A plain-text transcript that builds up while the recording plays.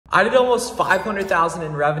I did almost $500,000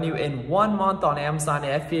 in revenue in 1 month on Amazon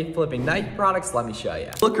FBA flipping Nike products. Let me show you.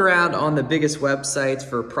 Look around on the biggest websites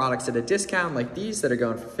for products at a discount like these that are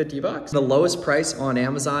going for 50 bucks. The lowest price on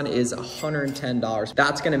Amazon is $110.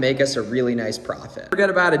 That's gonna make us a really nice profit. Forget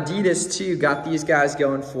about Adidas too. Got these guys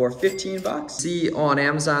going for 15 bucks. See on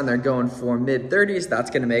Amazon, they're going for mid 30s.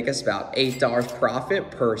 That's gonna make us about $8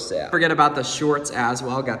 profit per sale. Forget about the shorts as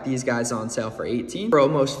well. Got these guys on sale for 18 for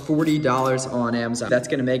almost $40 on Amazon. That's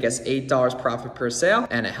gonna make us $8 profit per sale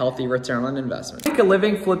and a healthy return on investment. Make a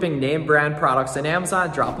living flipping name brand products on Amazon.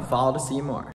 Drop a follow to see more.